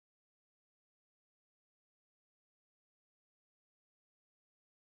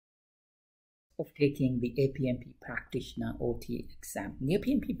of taking the APMP Practitioner OT exam. The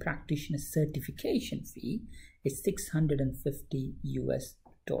APMP Practitioner Certification fee is $650 US.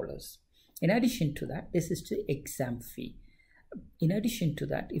 In addition to that, this is the exam fee. In addition to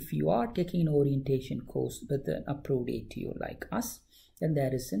that, if you are taking an orientation course with an approved ATO like us, then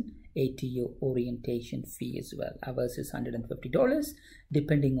there is an ATO orientation fee as well. Ours is $150.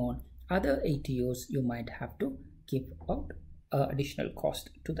 Depending on other ATOs, you might have to give out additional cost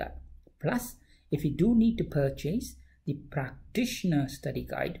to that. Plus, if you do need to purchase the practitioner study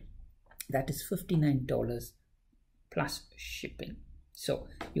guide, that is $59 plus shipping. So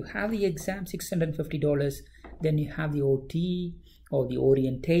you have the exam, $650, then you have the OTE or the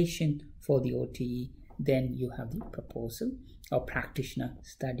orientation for the OTE, then you have the proposal or practitioner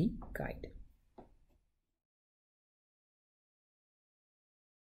study guide.